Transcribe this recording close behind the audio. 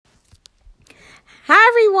Hi,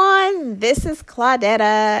 everyone. This is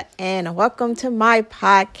Claudetta, and welcome to my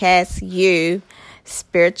podcast, You,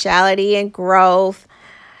 Spirituality and Growth.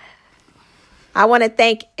 I want to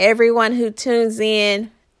thank everyone who tunes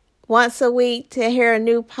in once a week to hear a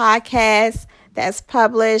new podcast that's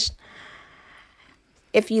published.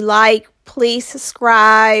 If you like, please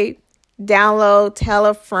subscribe, download, tell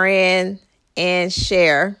a friend, and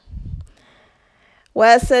share.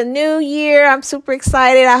 Well, it's a new year. I'm super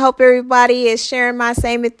excited. I hope everybody is sharing my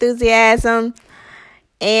same enthusiasm.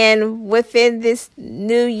 And within this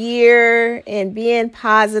new year and being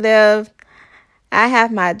positive, I have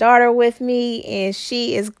my daughter with me, and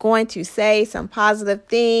she is going to say some positive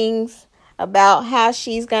things about how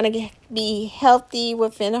she's going to be healthy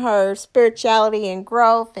within her spirituality and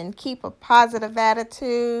growth and keep a positive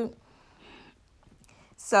attitude.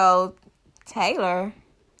 So, Taylor,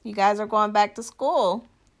 you guys are going back to school.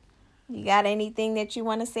 You got anything that you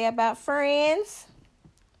want to say about friends?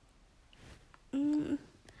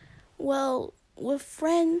 Well, with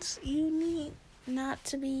friends, you need not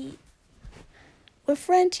to be... With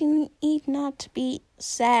friends, you need not to be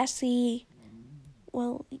sassy.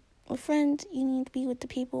 Well, with friends, you need to be with the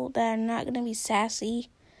people that are not going to be sassy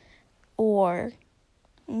or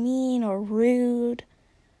mean or rude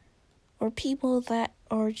or people that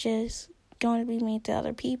are just going to be mean to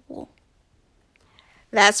other people.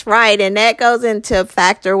 That's right, and that goes into a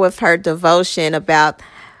factor with her devotion about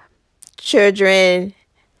children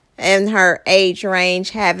in her age range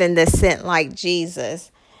having the scent like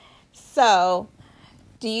Jesus. So,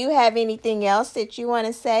 do you have anything else that you want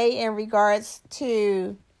to say in regards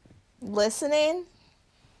to listening?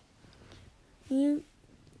 You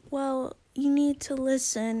need to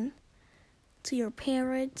listen to your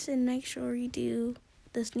parents and make sure you do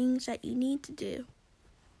the things that you need to do.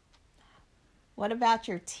 What about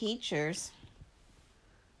your teachers?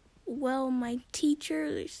 Well, my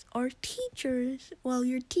teachers are teachers. Well,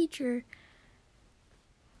 your teacher,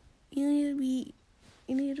 you need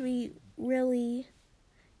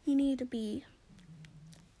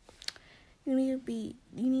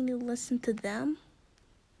to listen to them.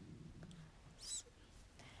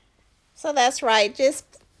 So that's right.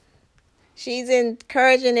 She's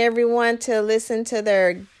encouraging everyone to listen to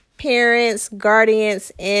their parents,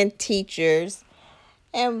 guardians, and teachers.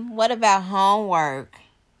 And what about homework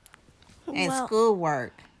and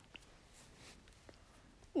schoolwork?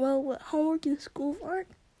 Well, with homework and schoolwork,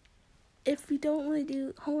 if you don't want to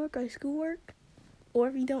do homework or schoolwork, or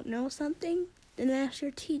if you don't know something, then ask your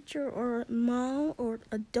teacher or mom or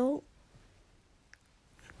adult.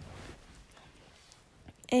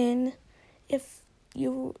 And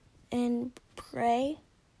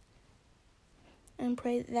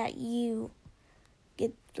pray that you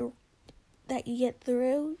get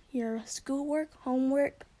through your schoolwork,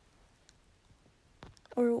 homework,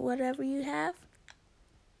 or whatever you have.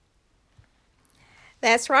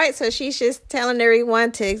 That's right. So she's just telling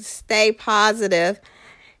everyone to stay positive.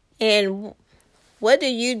 And what do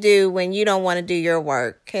you do when you don't want to do your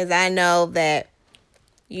work? Because I know that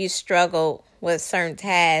you struggled with certain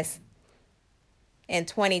tasks in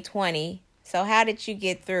 2020. So how did you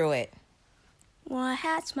get through it? Well, I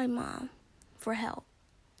asked my mom for help.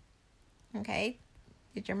 Okay.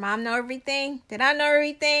 Did your mom know everything? Did I know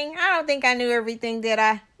everything? I don't think I knew everything, did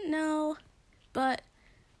I? No, but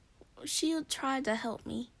she tried to help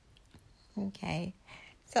me. Okay.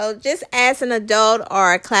 So just ask an adult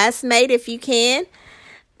or a classmate if you can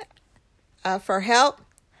for help.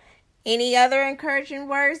 Any other encouraging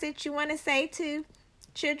words that you want to say to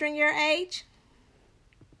children your age?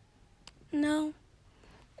 No.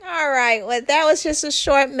 All right. Well, that was just a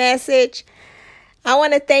short message. I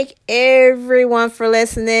want to thank everyone for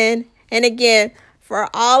listening. And again, for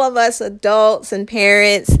all of us adults and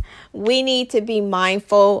parents, we need to be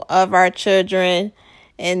mindful of our children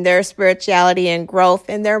and their spirituality and growth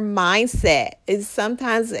and their mindset. Is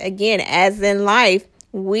sometimes, again, as in life,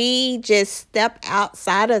 we just step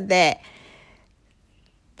outside of that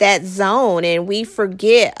zone and we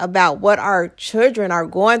forget about what our children are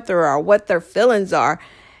going through or what their feelings are.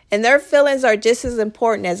 And their feelings are just as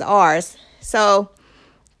important as ours. So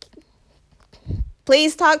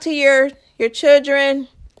please talk to your children.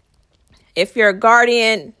 If you're a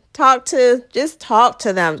guardian, talk to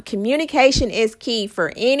them. Communication is key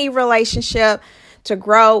for any relationship to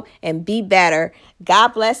grow and be better. God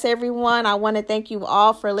bless everyone. I want to thank you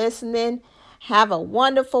all for listening. Have a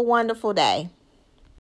wonderful, wonderful day.